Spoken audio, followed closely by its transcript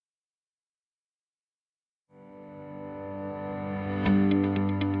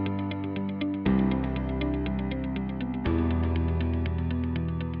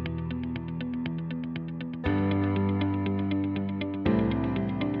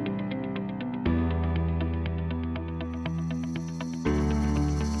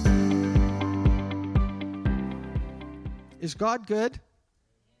Is God good?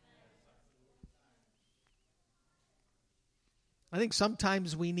 I think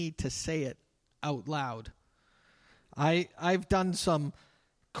sometimes we need to say it out loud. I've done some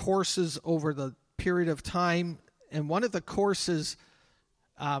courses over the period of time, and one of the courses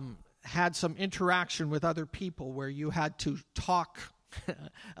had some interaction with other people where you had to talk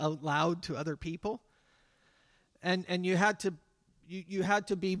out loud to other people, and you had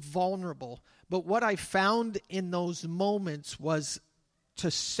to be vulnerable. But what I found in those moments was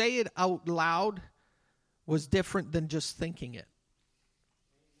to say it out loud was different than just thinking it.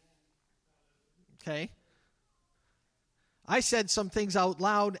 Okay? I said some things out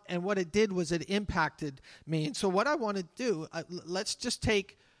loud, and what it did was it impacted me. And so what I want to do, let's just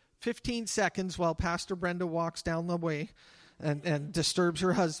take 15 seconds while Pastor Brenda walks down the way and disturbs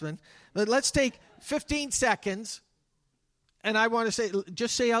her husband. But let's take 15 seconds, and I want to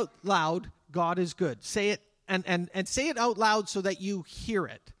just say out loud, God is good. Say it, and say it out loud so that you hear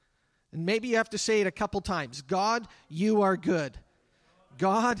it. And maybe you have to say it a couple times. God, you are good.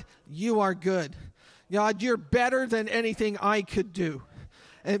 God, you are good. God, you're better than anything I could do.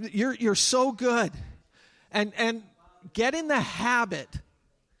 And you're so good. And get in the habit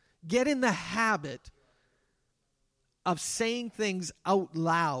of saying things out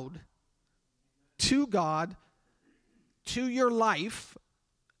loud to God, to your life,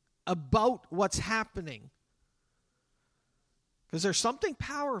 about what's happening. Because there's something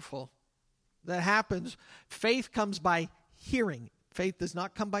powerful that happens. Faith comes by hearing. Faith does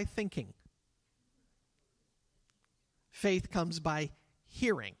not come by thinking. Faith comes by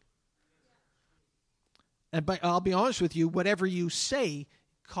hearing. And I'll be honest with you, whatever you say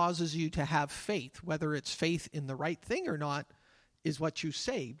causes you to have faith. Whether it's faith in the right thing or not is what you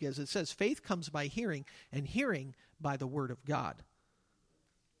say. Because it says faith comes by hearing, and hearing by the word of God.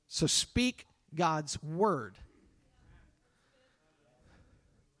 So speak God's word.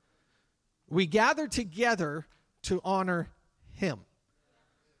 We gather together to honor Him.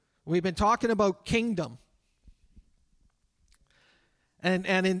 We've been talking about kingdom. And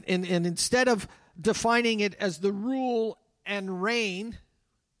instead of defining it as the rule and reign,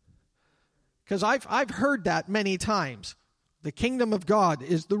 because I've heard that many times. The kingdom of God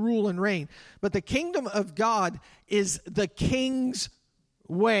is the rule and reign. But the kingdom of God is the king's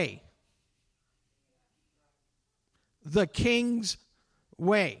way. The king's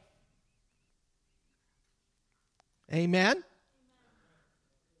way. Amen?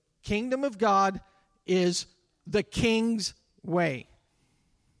 Kingdom of God is the king's way.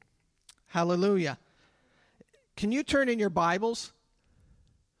 Hallelujah. Can you turn in your Bibles?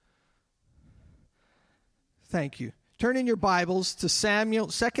 Thank you. Turn in your Bibles to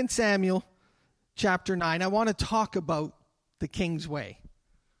 2 Samuel chapter 9. I want to talk about the king's way.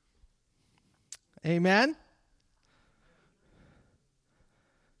 Amen?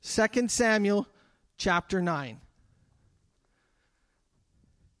 2 Samuel chapter 9.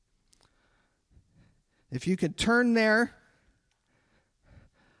 If you could turn there.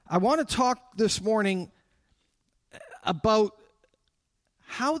 I want to talk this morning about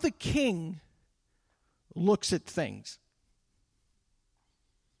how the king looks at things.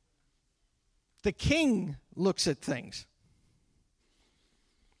 The king looks at things.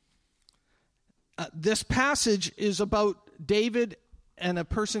 This passage is about David and a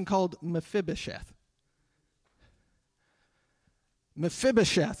person called Mephibosheth.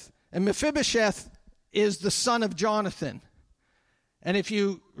 Mephibosheth. And Mephibosheth is the son of Jonathan. And if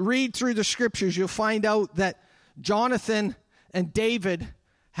you read through the scriptures, you'll find out that Jonathan and David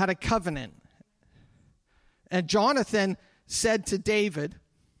had a covenant. And Jonathan said to David,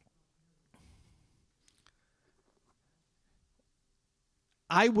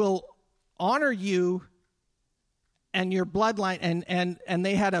 I will honor you and your bloodline. And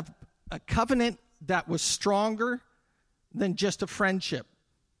they had a covenant that was stronger than just a friendship.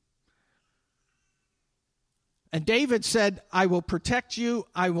 And David said, I will protect you,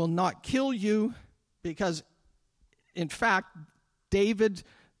 I will not kill you, because, in fact, David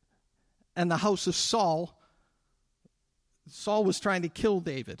and the house of Saul was trying to kill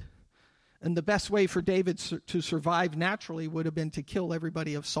David. And the best way for David to survive naturally would have been to kill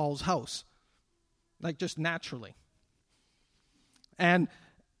everybody of Saul's house. Like just naturally. And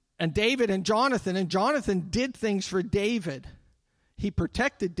David and Jonathan did things for David. He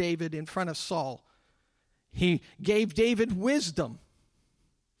protected David in front of Saul. He gave David wisdom.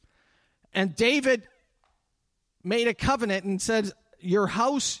 And David made a covenant and said, your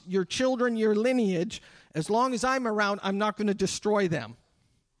house, your children, your lineage, as long as I'm around, I'm not going to destroy them.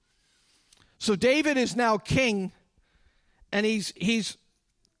 So David is now king, and he's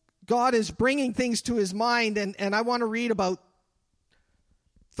God is bringing things to his mind, and I want to read about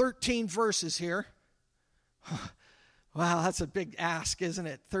 13 verses here. Wow, that's a big ask, isn't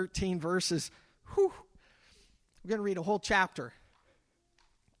it? 13 verses. Whew. We're going to read a whole chapter.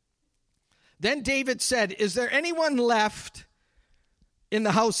 Then David said, "Is there anyone left in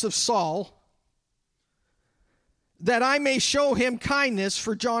the house of Saul, that I may show him kindness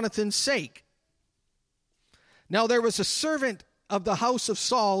for Jonathan's sake?" Now there was a servant of the house of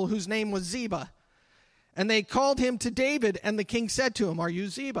Saul whose name was Ziba. And they called him to David, and the king said to him, "Are you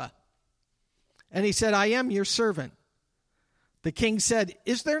Ziba?" And he said, "I am your servant." The king said,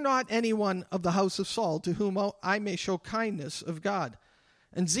 "Is there not anyone of the house of Saul to whom I may show kindness of God?"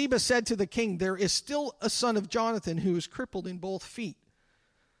 And Ziba said to the king, "There is still a son of Jonathan who is crippled in both feet."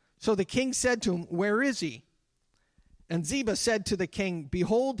 So the king said to him, "Where is he?" And Ziba said to the king,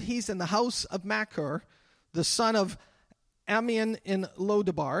 "Behold, he's in the house of Machir, the son of Ammion in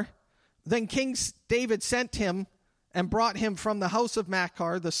Lodabar." Then King David sent him and brought him from the house of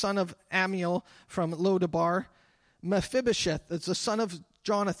Machir, the son of Ammiel from Lodabar, Mephibosheth, that's the son of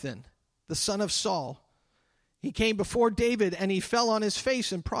Jonathan, the son of Saul. He came before David, and he fell on his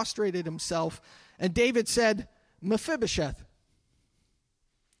face and prostrated himself. And David said, "Mephibosheth."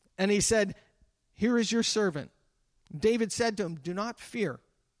 And he said, "Here is your servant." David said to him, "Do not fear,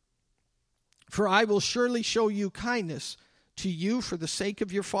 for I will surely show you kindness to you for the sake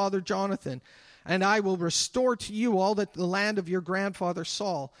of your father Jonathan, and I will restore to you all that the land of your grandfather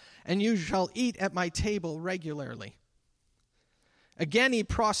Saul, and you shall eat at my table regularly." Again he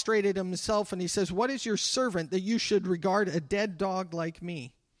prostrated himself, and he says, "What is your servant that you should regard a dead dog like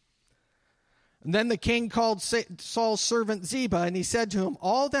me?" And then the king called Saul's servant Ziba, and he said to him,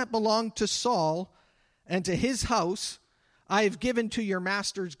 "All that belonged to Saul and to his house I have given to your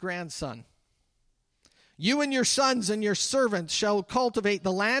master's grandson. You and your sons and your servants shall cultivate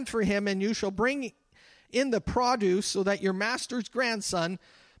the land for him, and you shall bring in the produce so that your master's grandson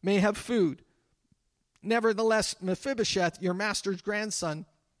may have food. Nevertheless, Mephibosheth, your master's grandson,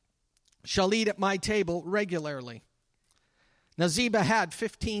 shall eat at my table regularly." Now Ziba had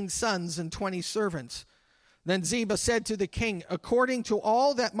 15 sons and 20 servants. Then Ziba said to the king, "According to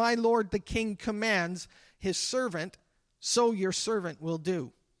all that my lord the king commands his servant, so your servant will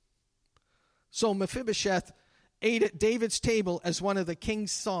do." So Mephibosheth ate at David's table as one of the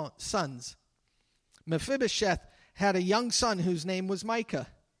king's sons. Mephibosheth had a young son whose name was Micah,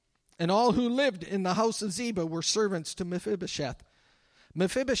 and all who lived in the house of Ziba were servants to Mephibosheth.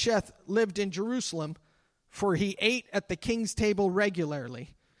 Mephibosheth lived in Jerusalem, for he ate at the king's table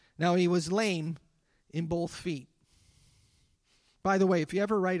regularly. Now he was lame in both feet. By the way, if you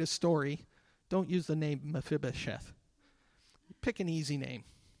ever write a story, don't use the name Mephibosheth. Pick an easy name,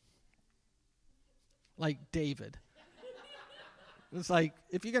 like David. It's like,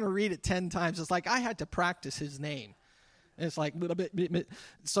 if you're going to read it 10 times, it's like, I had to practice his name. And it's like, little bit.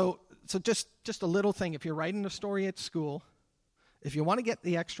 So just a little thing. If you're writing a story at school, if you want to get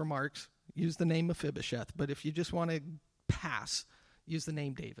the extra marks, use the name Mephibosheth. But if you just want to pass, use the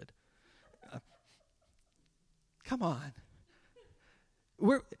name David. Come on.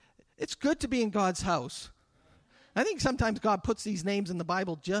 It's good to be in God's house. I think sometimes God puts these names in the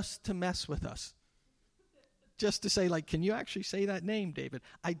Bible just to mess with us. Just to say, like, can you actually say that name, David?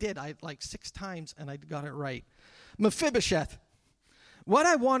 I did. Like 6 times, and I got it right. Mephibosheth. What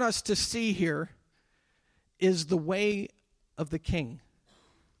I want us to see here is the way of the king.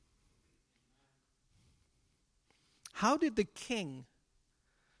 How did the king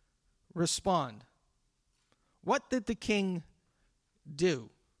respond? What did the king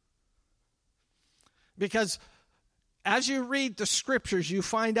do? Because as you read the scriptures, you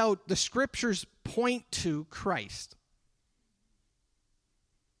find out the scriptures point to Christ.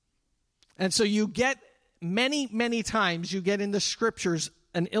 And so you get many, many times, you get in the scriptures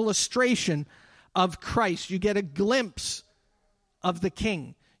an illustration of Christ. You get a glimpse of the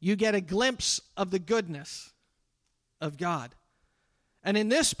king. You get a glimpse of the goodness of God. And in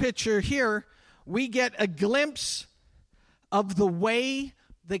this picture here, we get a glimpse of the way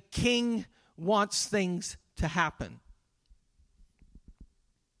the king wants things to happen.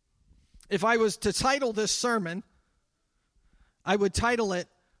 If I was to title this sermon, I would title it,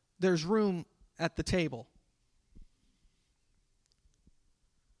 "There's Room at the Table."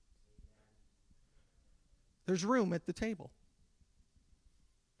 There's room at the table.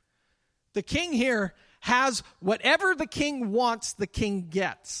 The king here has whatever the king wants, the king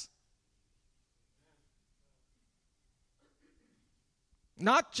gets.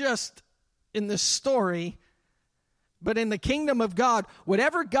 Not just in this story, but in the kingdom of God,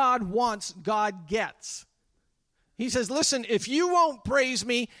 whatever God wants, God gets. He says, listen, if you won't praise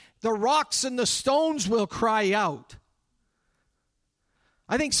me, The rocks and the stones will cry out.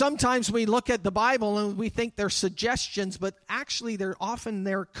 I think sometimes we look at the Bible and we think they're suggestions, but actually they're often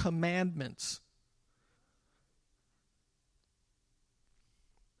their commandments.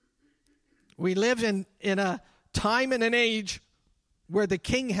 We live in a time and an age where the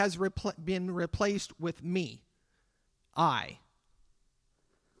king has been replaced with me. My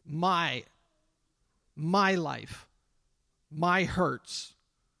life, my hurts,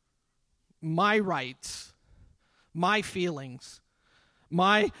 my rights, my feelings,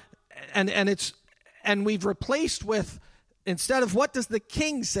 and we've replaced with, instead of what does the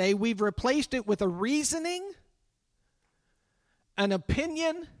king say, we've replaced it with a reasoning, an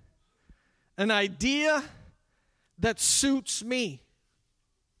opinion, an idea that suits me.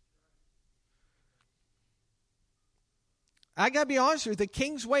 I got to be honest with you, the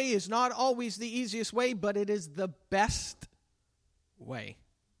king's way is not always the easiest way, but it is the best way.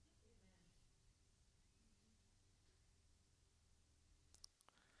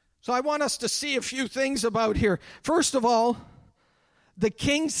 So I want us to see a few things about here. First of all, the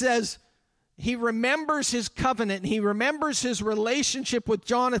king says he remembers his covenant. He remembers his relationship with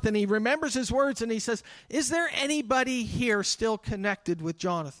Jonathan. He remembers his words, and he says, is there anybody here still connected with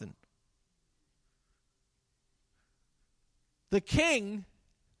Jonathan? The king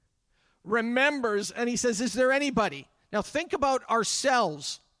remembers, and he says, is there anybody? Now think about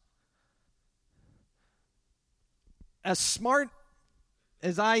ourselves. As smart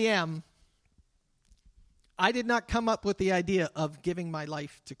as I am, I did not come up with the idea of giving my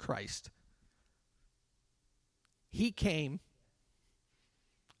life to Christ. He came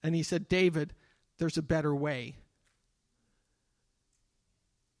and he said, David, there's a better way.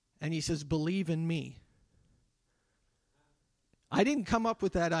 And he says, believe in me. I didn't come up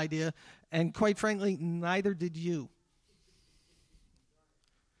with that idea, and quite frankly, neither did you.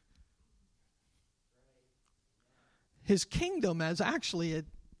 His kingdom is actually a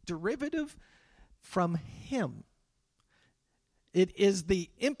derivative from him. It is the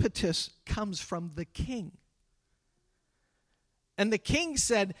impetus comes from the king. And the king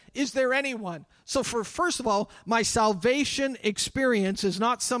said, is there anyone? So first of all, my salvation experience is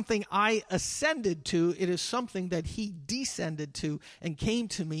not something I ascended to. It is something that he descended to and came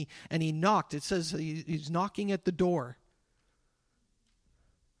to me and he knocked. It says he's knocking at the door.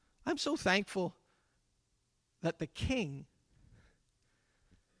 I'm so thankful that the king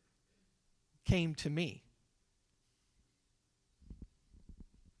came to me.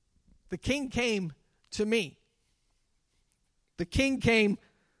 The king came to me. The king came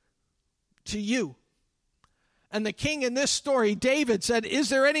to you. And the king in this story, David, said, is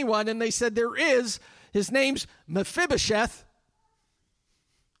there anyone? And they said, there is. His name's Mephibosheth.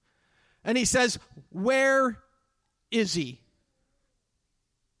 And he says, where is he?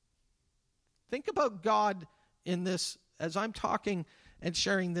 Think about God in this, as I'm talking and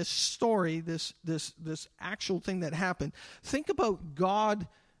sharing this story, this actual thing that happened. Think about God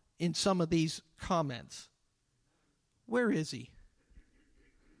in some of these comments. Where is he?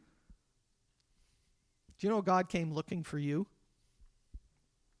 Do you know God came looking for you?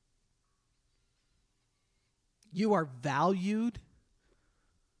 You are valued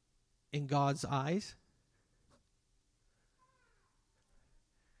in God's eyes.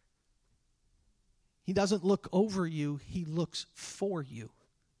 He doesn't look over you, he looks for you.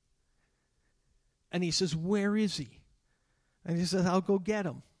 And he says, where is he? And he says, I'll go get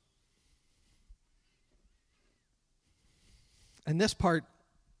him. And this part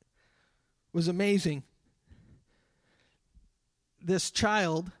was amazing. This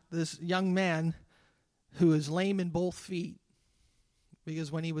child, this young man who is lame in both feet,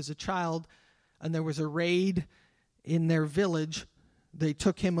 because when he was a child and there was a raid in their village, they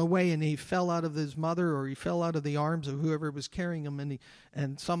took him away and he fell out of his mother, or he fell out of the arms of whoever was carrying him,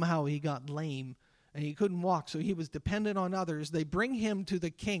 and somehow he got lame and he couldn't walk, so he was dependent on others. They bring him to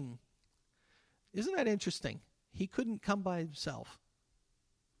the king. Isn't that interesting? He couldn't come by himself.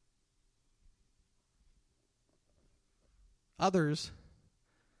 Others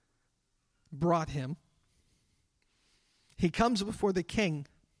brought him. He comes before the king,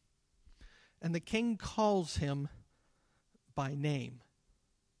 and the king calls him by name.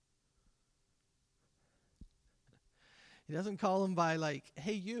 He doesn't call him by like,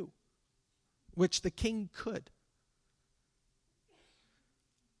 hey, you, which the king could.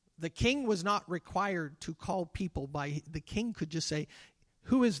 The king was not required to call people by, the king could just say,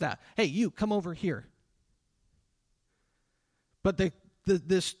 who is that? Hey, you, come over here. But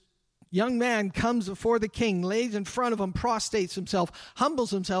this young man comes before the king, lays in front of him, prostrates himself, humbles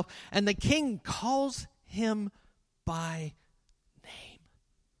himself, and the king calls him by name.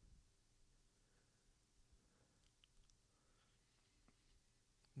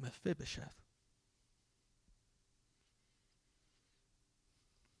 Mephibosheth.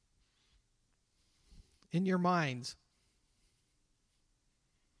 In your minds,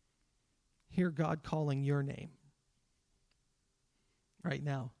 hear God calling your name right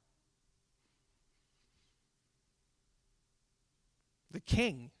now. The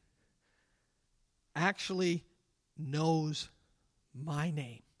king actually knows my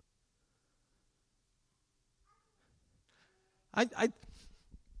name. I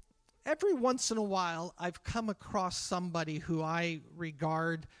every once in a while, I've come across somebody who I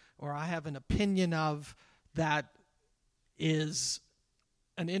regard or I have an opinion of that is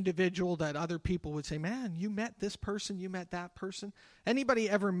an individual that other people would say, man, you met this person, you met that person. Anybody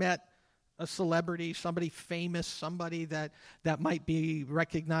ever met a celebrity, somebody famous, somebody that might be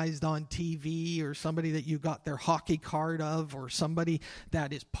recognized on TV, or somebody that you got their hockey card of, or somebody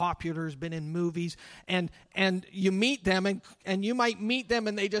that is popular, has been in movies, and you meet them, and you might meet them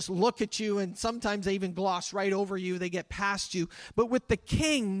and they just look at you, and sometimes they even gloss right over you, they get past you. But with the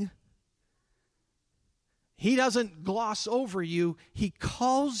king, he doesn't gloss over you. He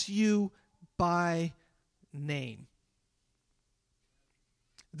calls you by name.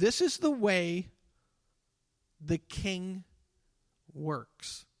 This is the way the king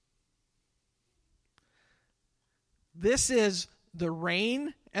works. This is the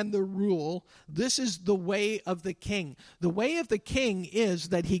reign and the rule. This is the way of the king. The way of the king is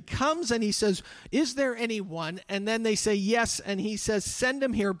that he comes and he says, is there anyone? And then they say yes, and he says, send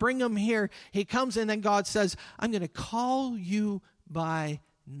him here, bring him here. He comes in and God says, I'm going to call you by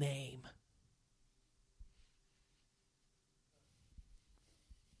name.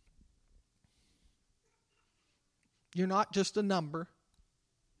 You're not just a number.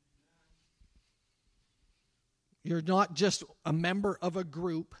 You're not just a member of a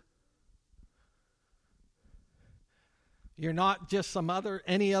group. You're not just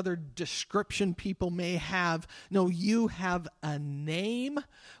any other description people may have. No, you have a name,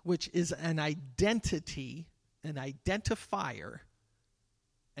 which is an identity, an identifier,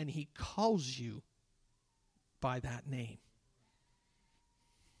 and he calls you by that name.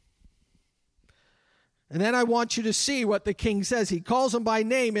 And then I want you to see what the king says. He calls him by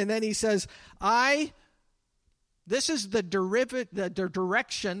name, and then he says, this is the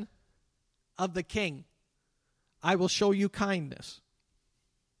direction of the king. I will show you kindness.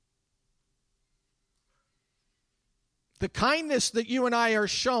 The kindness that you and I are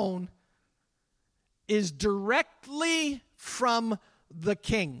shown is directly from the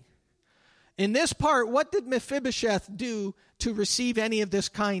king. In this part, what did Mephibosheth do to receive any of this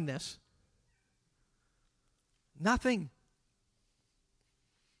kindness? Nothing.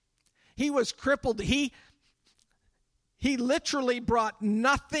 He was crippled. He literally brought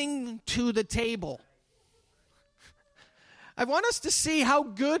nothing to the table. I want us to see how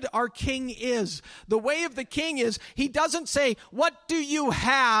good our king is. The way of the king is, he doesn't say, what do you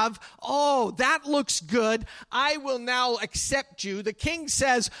have? Oh, that looks good. I will now accept you. The king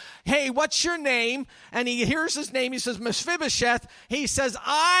says, hey, what's your name? And he hears his name. He says, Mephibosheth. He says,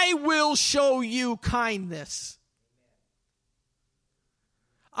 I will show you kindness.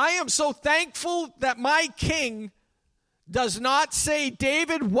 I am so thankful that my king does not say,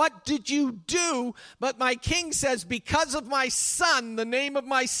 David, what did you do? But my king says, because of my son, the name of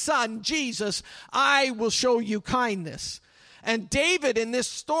my son, Jesus, I will show you kindness. And David in this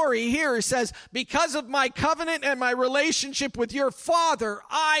story here says, because of my covenant and my relationship with your father,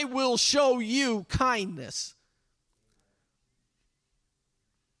 I will show you kindness.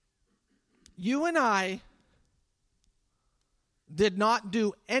 You and I did not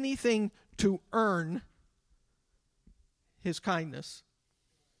do anything to earn his kindness.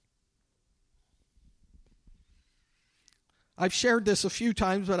 I've shared this a few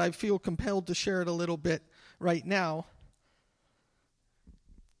times, but I feel compelled to share it a little bit right now.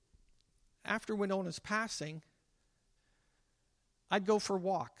 After Winona's passing, I'd go for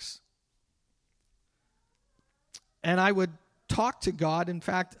walks. And I would talk to God. In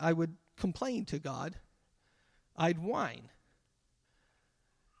fact, I would complain to God. I'd whine.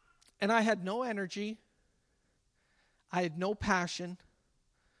 And I had no energy. I had no passion.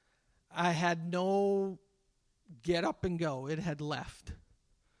 I had no get up and go. It had left.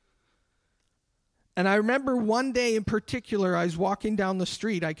 And I remember one day in particular, I was walking down the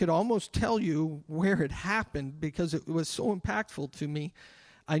street. I could almost tell you where it happened because it was so impactful to me.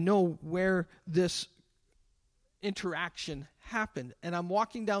 I know where this interaction happened. And I'm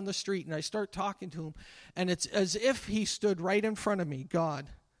walking down the street and I start talking to him. And it's as if he stood right in front of me, God.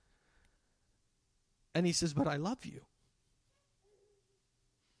 And he says, but I love you.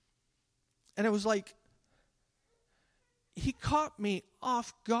 And it was like, he caught me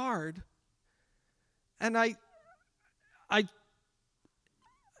off guard. And I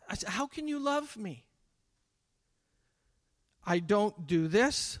said, how can you love me? I don't do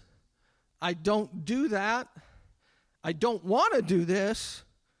this. I don't do that. I don't want to do this.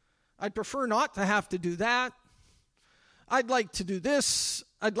 I'd prefer not to have to do that. I'd like to do this.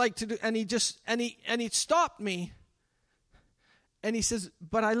 I'd like to do, and he stopped me. And he says,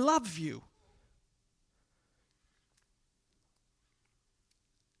 but I love you.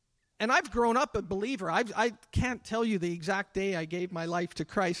 And I've grown up a believer. I can't tell you the exact day I gave my life to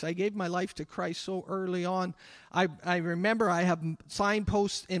Christ. I gave my life to Christ so early on. I remember I have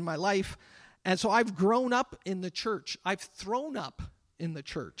signposts in my life. And so I've grown up in the church. I've thrown up in the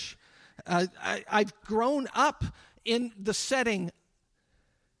church. I've grown up in the setting.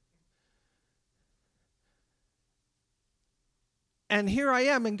 And here I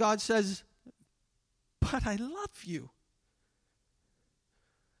am, and God says, but I love you.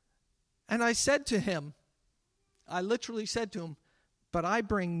 And I said to him, I literally said to him, but I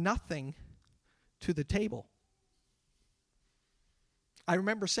bring nothing to the table. I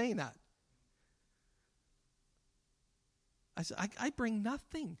remember saying that. I said, I bring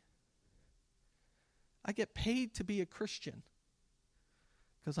nothing. I get paid to be a Christian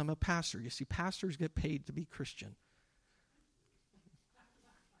because I'm a pastor. You see, pastors get paid to be Christian.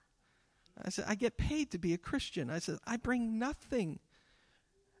 I said, I get paid to be a Christian. I said, I bring nothing.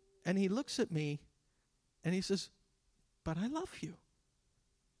 And he looks at me and he says, but I love you.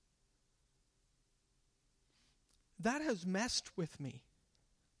 That has messed with me.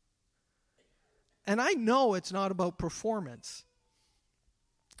 And I know it's not about performance.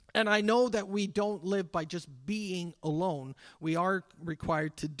 And I know that we don't live by just being alone. We are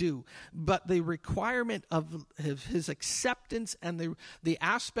required to do. But the requirement of his acceptance and the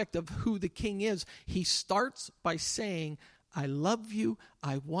aspect of who the king is, he starts by saying, I love you,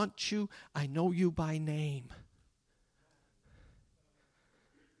 I want you, I know you by name.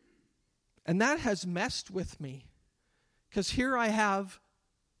 And that has messed with me. Because here I have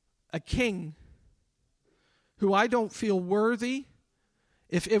a king who I don't feel worthy.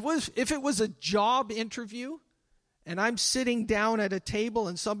 If it was a job interview, and I'm sitting down at a table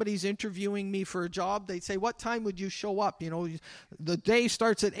and somebody's interviewing me for a job, they'd say, what time would you show up? You know, the day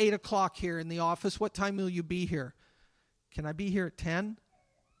starts at 8 o'clock here in the office. What time will you be here? Can I be here at 10?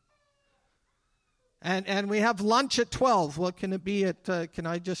 And we have lunch at 12. Well, can it be at, can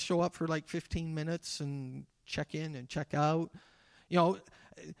I just show up for like 15 minutes and check in and check out? You know,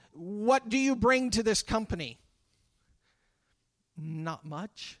 what do you bring to this company? Not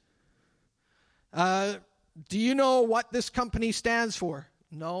much. Do you know what this company stands for?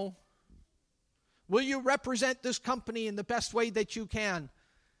 No. Will you represent this company in the best way that you can?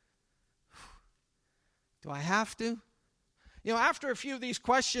 Do I have to? You know, after a few of these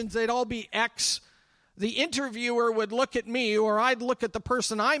questions, they'd all be X. The interviewer would look at me, or I'd look at the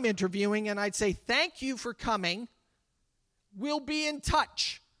person I'm interviewing, and I'd say, thank you for coming. We'll be in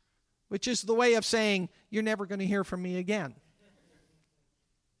touch, which is the way of saying, you're never going to hear from me again.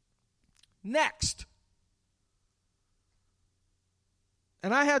 Next.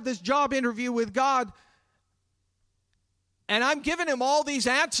 And I had this job interview with God, and I'm giving him all these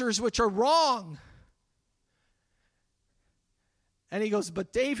answers which are wrong. And he goes,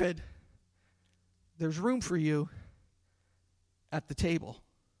 but David, there's room for you at the table.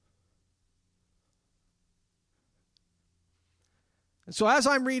 And so as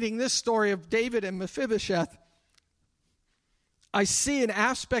I'm reading this story of David and Mephibosheth, I see an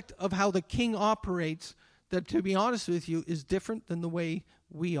aspect of how the king operates that, to be honest with you, is different than the way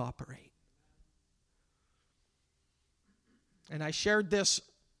we operate. And I shared this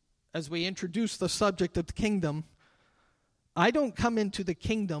as we introduced the subject of the kingdom. I don't come into the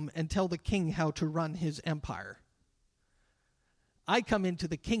kingdom and tell the king how to run his empire. I come into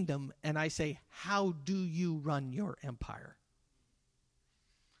the kingdom and I say, how do you run your empire?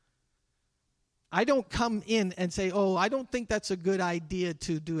 I don't come in and say, oh, I don't think that's a good idea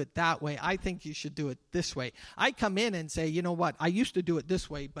to do it that way. I think you should do it this way. I come in and say, you know what, I used to do it this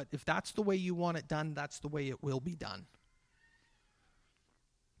way, but if that's the way you want it done, that's the way it will be done.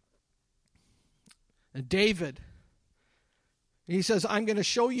 And David, he says, I'm going to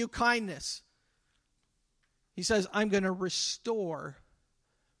show you kindness. He says, I'm going to restore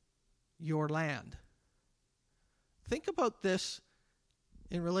your land. Think about this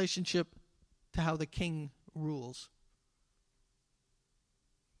in relationship to how the king rules.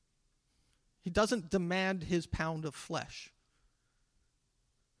 He doesn't demand his pound of flesh.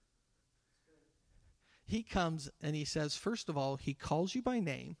 He comes and he says, first of all, he calls you by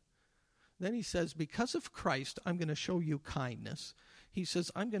name. Then he says, because of Christ, I'm going to show you kindness. He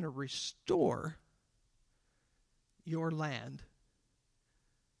says, I'm going to restore your land.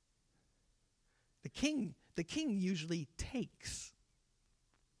 The king usually takes.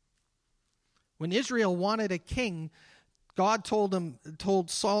 When Israel wanted a king, God told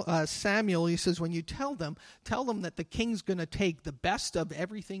Samuel, he says, when you tell them that the king's going to take the best of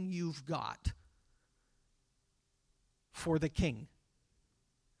everything you've got for the king.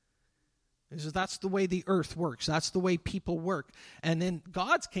 He says, that's the way the earth works. That's the way people work. And in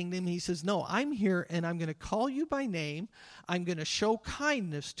God's kingdom, he says, no, I'm here and I'm going to call you by name. I'm going to show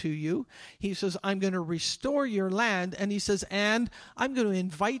kindness to you. He says, I'm going to restore your land. And he says, and I'm going to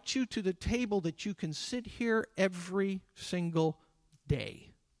invite you to the table that you can sit here every single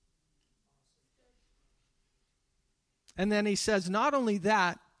day. And then he says, not only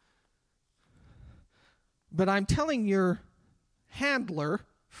that, but I'm telling your handler,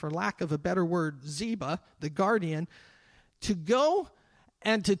 for lack of a better word, Ziba, the guardian, to go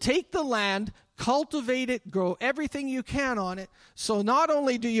and to take the land, cultivate it, grow everything you can on it. So not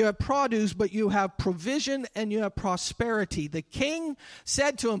only do you have produce, but you have provision and you have prosperity. The king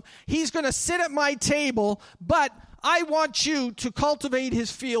said to him, he's going to sit at my table, but I want you to cultivate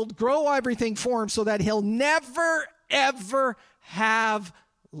his field, grow everything for him so that he'll never, ever have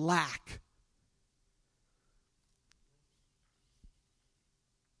lack.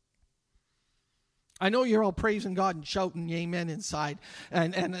 I know you're all praising God and shouting amen inside.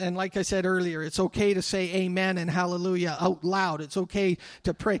 And like I said earlier, it's okay to say amen and hallelujah out loud. It's okay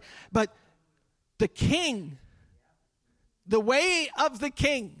to pray. But the king, the way of the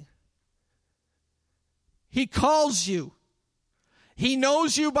king, he calls you. He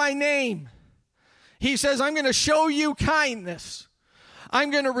knows you by name. He says, I'm going to show you kindness.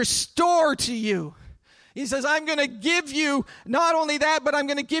 I'm going to restore to you. He says, I'm going to give you not only that, but I'm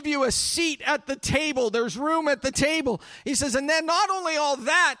going to give you a seat at the table. There's room at the table. He says, and then not only all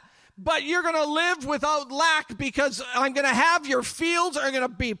that, but you're going to live without lack because I'm going to have your fields are going to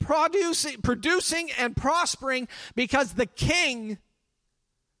be producing and prospering because the king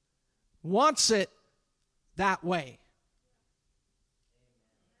wants it that way.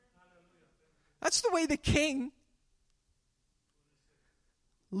 That's the way the king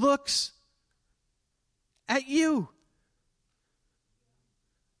looks at you.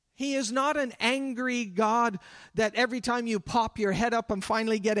 He is not an angry God that every time you pop your head up and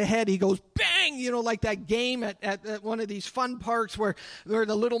finally get ahead, he goes bang, like that game at one of these fun parks where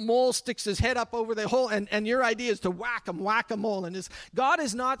the little mole sticks his head up over the hole and your idea is to whack-a-mole. And God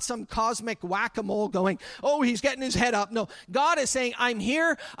is not some cosmic whack-a-mole going, oh, he's getting his head up. No, God is saying, I'm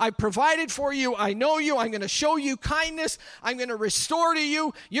here, I provided for you, I know you, I'm going to show you kindness, I'm going to restore to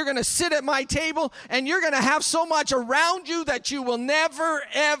you, you're going to sit at my table, and you're going to have so much around you that you will never,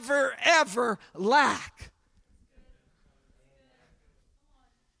 ever lack.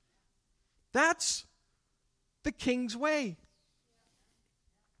 That's the king's way.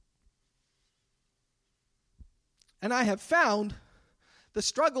 And I have found the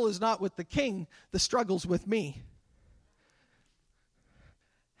struggle is not with the king, the struggle's with me.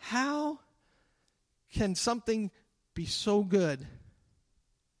 How can something be so good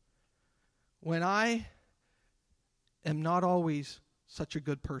when I am not always such a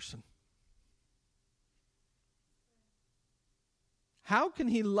good person? How can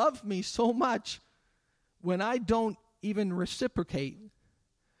he love me so much when I don't even reciprocate?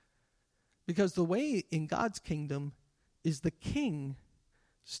 Because the way in God's kingdom is the king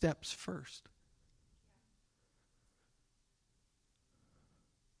steps first.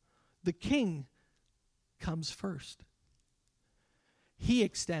 The king comes first. He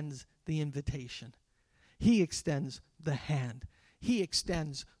extends the invitation. He extends the hand. He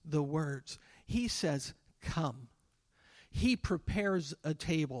extends the words. He says, come. He prepares a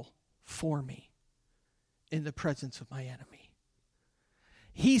table for me in the presence of my enemy.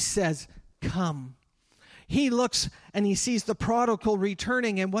 He says, come. He looks and he sees the prodigal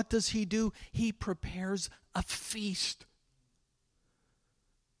returning, and what does he do? He prepares a feast.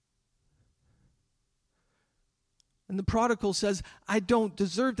 And the prodigal says, I don't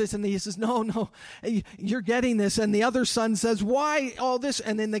deserve this. And he says, no, you're getting this. And the other son says, why all this?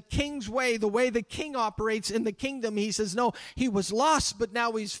 And in the king's way, the way the king operates in the kingdom, he says, no, he was lost, but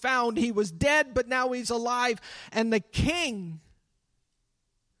now he's found. He was dead, but now he's alive. And the king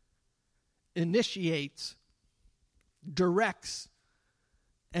initiates, directs,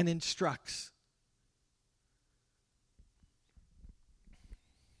 and instructs.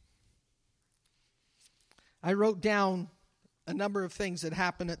 I wrote down a number of things that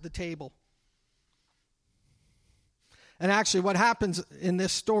happen at the table. And actually what happens in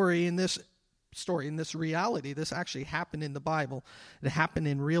this story, in this story, in this reality. This actually happened in the Bible. It happened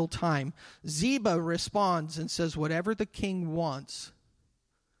in real time. Ziba responds and says, whatever the king wants,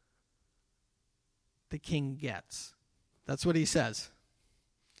 the king gets. That's what he says.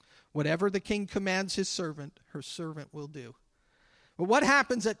 Whatever the king commands his servant, her servant will do. But what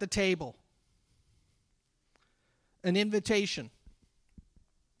happens at the table? An invitation,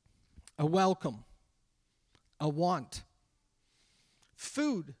 a welcome, a want,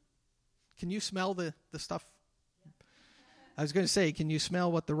 food. Can you smell the stuff? I was going to say, can you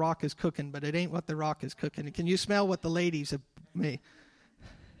smell what the Rock is cooking? But it ain't what the Rock is cooking. Can you smell what the ladies have made?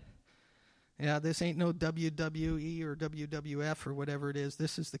 Yeah, this ain't no WWE or WWF or whatever it is.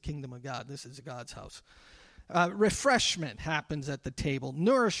 This is the kingdom of God. This is God's house. Refreshment happens at the table.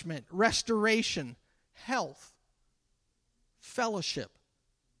 Nourishment, restoration, health, fellowship.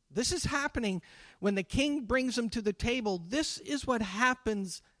 This is happening when the king brings them to the table. This is what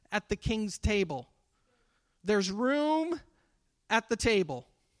happens at the king's table. There's room at the table.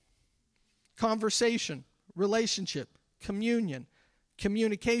 Conversation, relationship, communion,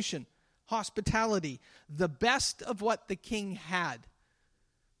 communication, hospitality, the best of what the king had.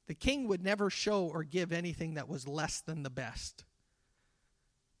 The king would never show or give anything that was less than the best.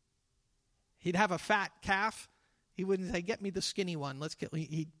 He'd have a fat calf. He wouldn't say, get me the skinny one.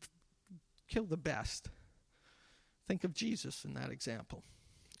 He'd kill the best. Think of Jesus in that example.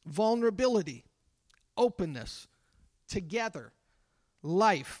 Vulnerability, openness, together,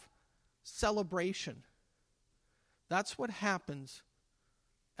 life, celebration. That's what happens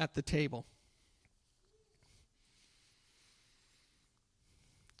at the table.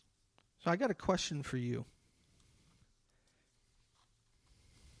 So I got a question for you.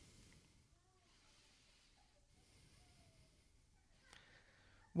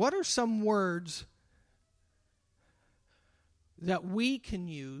 What are some words that we can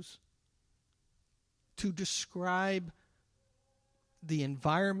use to describe the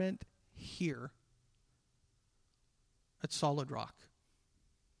environment here at Solid Rock?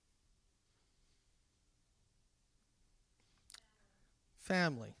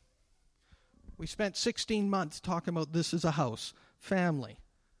 Family. We spent 16 months talking about this as a house. Family.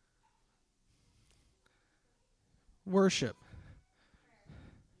 Worship.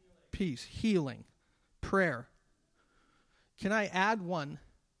 Peace. Healing. Prayer. Can I add one?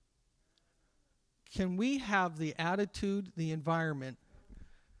 Can we have the attitude, the environment,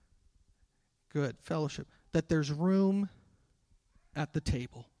 good, fellowship, that there's room at the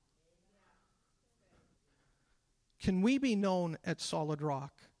table? Can we be known at Solid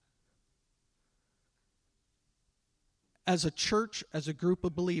Rock as a church, as a group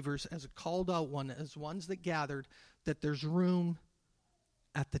of believers, as a called out one, as ones that gathered, that there's room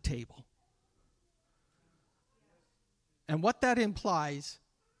at the table? And what that implies,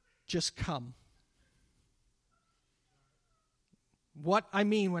 just come. What I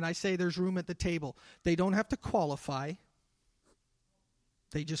mean when I say there's room at the table, they don't have to qualify.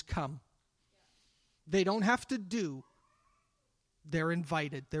 They just come. They don't have to do. They're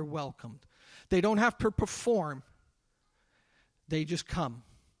invited. They're welcomed. They don't have to perform. They just come.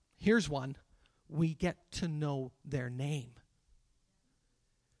 Here's one. We get to know their name.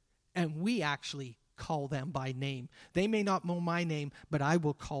 And we actually call them by name. They may not know my name, but I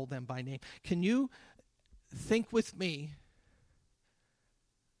will call them by name. Can you think with me,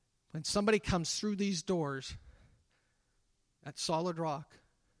 when somebody comes through these doors at Solid Rock,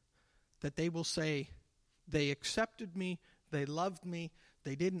 that they will say, they accepted me, they loved me,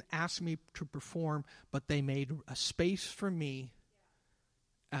 they didn't ask me to perform, but they made a space for me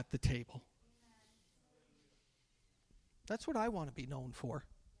at the table. That's what I want to be known for.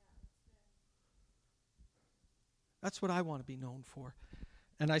 That's what I want to be known for.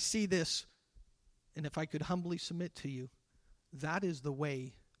 And I see this, and if I could humbly submit to you, that is the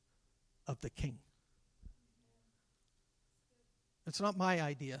way of the King. It's not my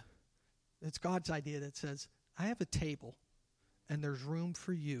idea. It's God's idea that says, I have a table, and there's room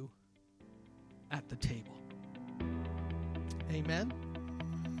for you at the table. Amen.